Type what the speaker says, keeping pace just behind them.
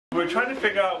We were trying to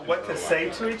figure out what to say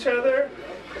to each other,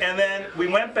 and then we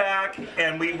went back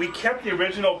and we kept the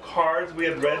original cards we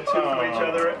had read to each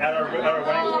other at our wedding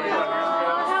 45 years ago.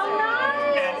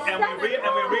 And we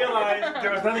realized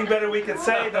there was nothing better we could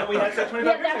say than we had said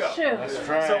 25 years ago. That's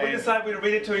true. So we decided we'd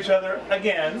read it to each other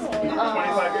again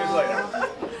 25 years later.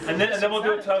 And then we'll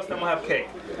do a toast, and we'll have cake.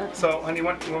 So, honey, you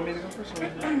want me to go first?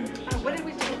 What did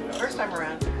we do the first time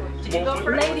around? Did you go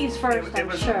first? Ladies first,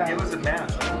 I'm sure. It was a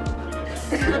math.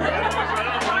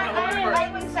 I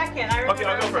went second. Okay,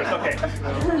 I'll go first. Okay.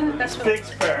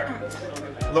 Big's prayer.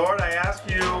 Lord, I ask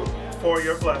you for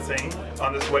your blessing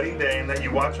on this wedding day, and that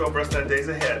you watch over us in the days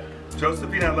ahead.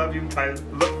 Josephina, I love you. I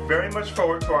look very much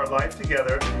forward to our life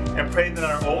together, and pray that in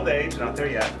our old age, not there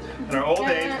yet, in our old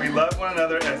age, we love one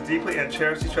another as deeply and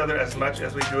cherish each other as much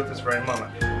as we do at this very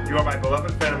moment. You are my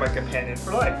beloved friend and my companion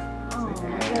for life.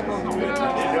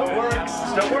 Still works.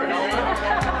 Still works.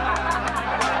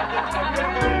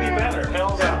 Any better?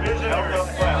 Held up.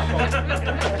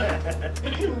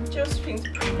 Josephine's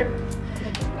prayer.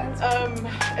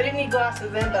 I didn't need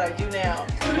glasses then, but I do now.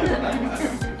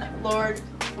 Lord,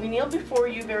 we kneel before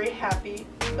you very happy,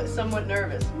 but somewhat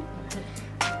nervous.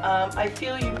 I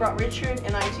feel you brought Richard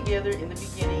and I together in the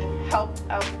beginning, helped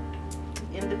our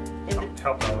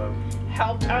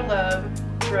love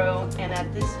grow, and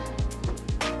at this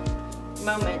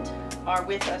moment are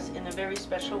with us in a very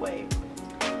special way.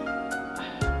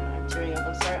 I'm tearing up,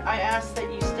 I'm sorry. I ask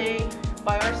that you stay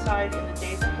by our side in the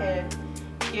days ahead,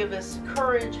 give us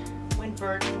courage when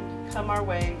burden come our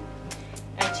way,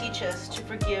 and teach us to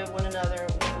forgive one another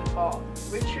when we fall.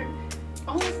 Richard,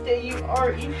 on this day you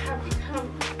have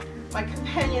become my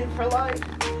companion for life.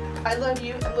 I love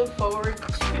you and look forward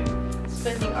to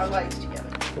spending our lives together.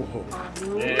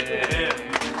 Yeah.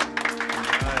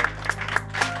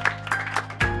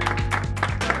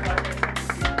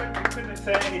 We couldn't have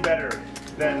said any better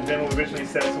than we originally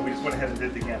said, so we just went ahead and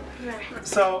did it again.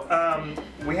 So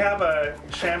we have a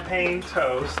champagne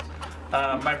toast.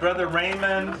 My brother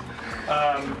Raymond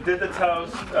did the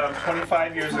toast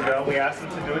 25 years ago. We asked him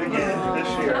to do it again this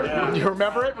year. Do you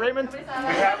remember it, Raymond? We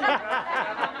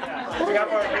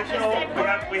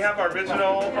have our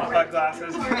original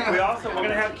glasses. We're going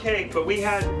to have cake, but we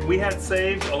had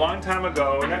saved a long time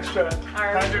ago an extra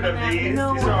 100 of these. These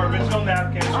are our original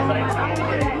napkins from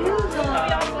 1988. We also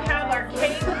have our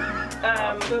cake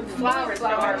flowers from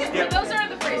our. Yeah. Those are in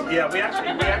the freezer. Yeah, we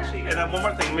actually, and one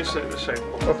more thing. Let me show you. There's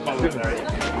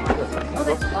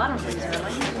a lot of things,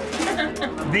 really.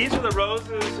 These are the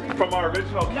roses from our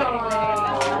original cake.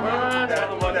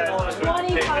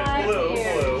 Blue.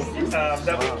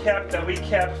 That we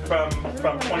kept from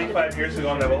 25 years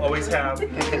ago, and that we'll always have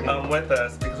with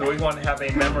us, because we always want to have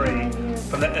a memory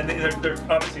from that. And they're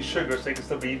obviously sugar, so they can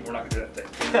still be eaten. We're not going to do that thing.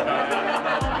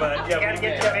 But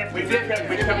yeah, we kept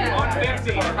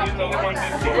 150.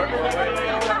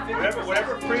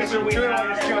 Whatever freezer we have,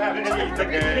 you still have to eat.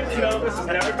 This is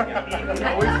never to be eaten,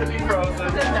 always to be frozen.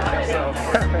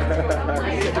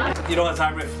 You know, as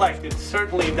I reflect, it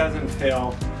certainly doesn't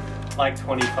feel like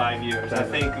 25 years. I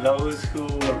think those who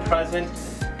were present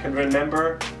can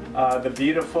remember the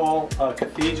beautiful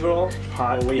cathedral.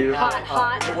 Hot. It was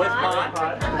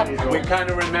hot. We kind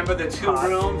of remember the two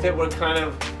rooms that were kind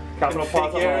of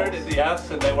configured. Yes,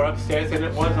 and they were upstairs, and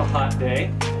it was a hot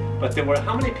day. But there were,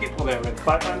 how many people there?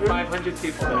 500? 500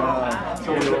 people there.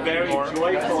 So it was a very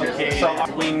joyful occasion.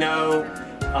 We know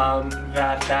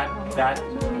that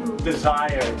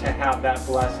desire to have that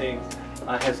blessing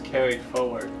has carried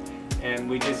forward. And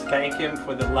we just thank him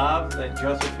for the love that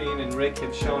Josephine and Rick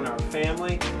have shown our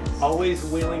family. Always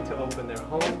willing to open their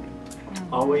home.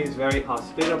 Always very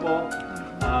hospitable.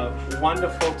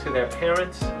 Wonderful to their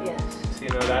parents. Yes. So, you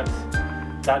know,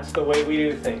 that's the way we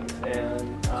do things.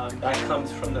 And that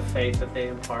comes from the faith that they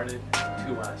imparted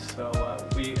to us. So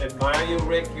we admire you,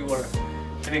 Rick. You were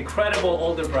an incredible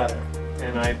older brother.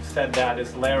 And I've said that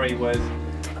as Larry was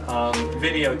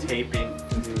videotaping.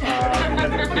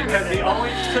 Because he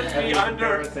always took me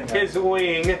under his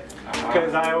wing,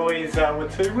 because I always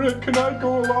would say, Rick, can I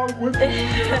go along with you?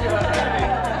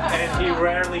 And he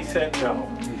rarely said no.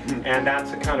 And that's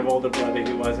the kind of older brother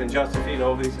he was. And Josephine,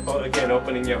 always, again,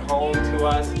 opening your home to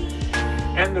us.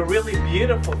 And the really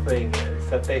beautiful thing is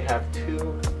that they have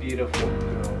two beautiful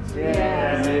girls.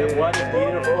 Yes. And what a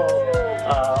beautiful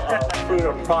fruit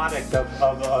or product of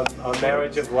a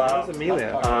marriage of love.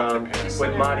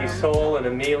 With Marisol and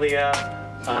Amelia.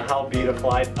 How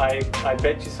beautiful. I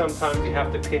bet you sometimes you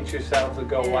have to pinch yourself and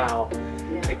go, wow,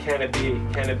 can it be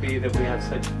that we have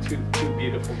such two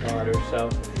beautiful daughters? So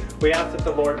we ask that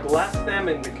the Lord bless them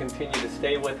and to continue to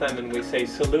stay with them, and we say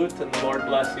salute, and the Lord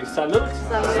bless you. Salute!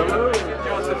 Salute!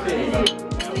 Josephine.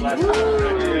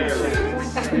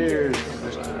 Cheers.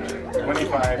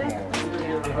 25 more.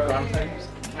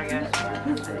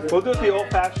 We'll do it the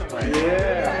old-fashioned way.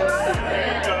 Yeah.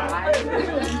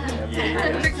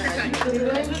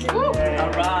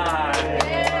 All right.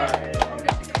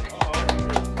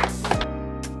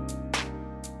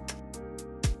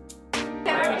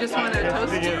 We just want to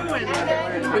toast you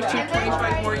and wish you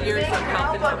 25 more years of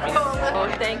health and happiness. Oh,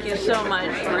 thank you so much,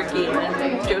 Ricky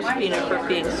and Josephina, for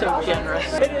being so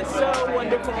generous. It is so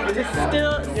wonderful to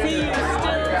still see you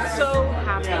still so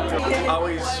happy.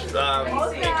 Always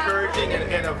encouraging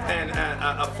and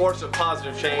a force of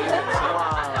positive change. And so,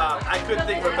 I couldn't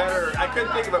think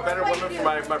of a better woman for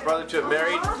my brother to have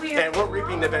married, and we're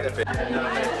reaping the benefit.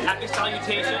 Happy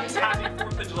salutations, happy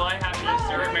 4th of July, happy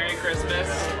Easter, Merry Christmas.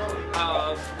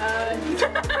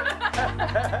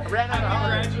 Happy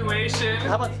graduation.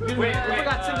 How about you? Wait,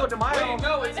 got Cinco de Mayo. Wait,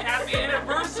 no, it's happy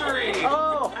anniversary.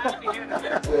 Oh. Happy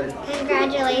anniversary.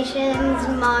 Congratulations,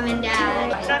 Mom and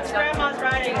Dad. That's Grandma's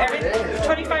writing.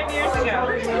 25 years ago.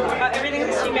 Everything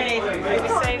that she made, we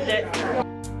saved it.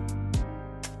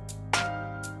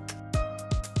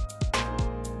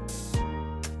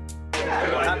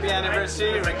 Happy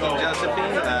anniversary, Ricky and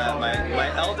Josephine, my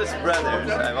eldest brothers.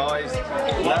 I've always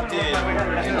loved you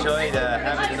and enjoyed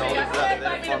having an older brother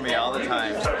there for me all the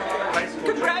time.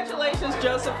 Congratulations,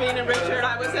 Josephine and Richard.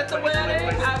 I was at the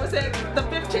wedding, I was at the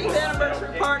 15th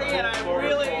anniversary party, and I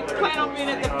really plan on being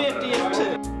at the 50th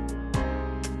too.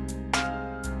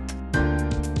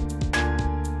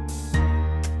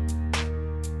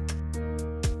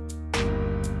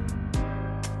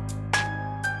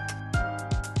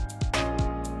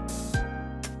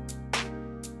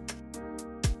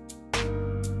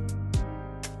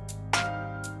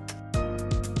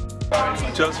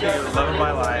 Josephine, you're the love of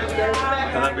my life.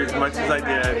 I love you as much as I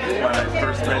did when I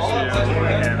first met you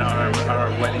and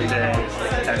our wedding day,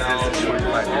 as is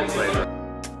 25 years later.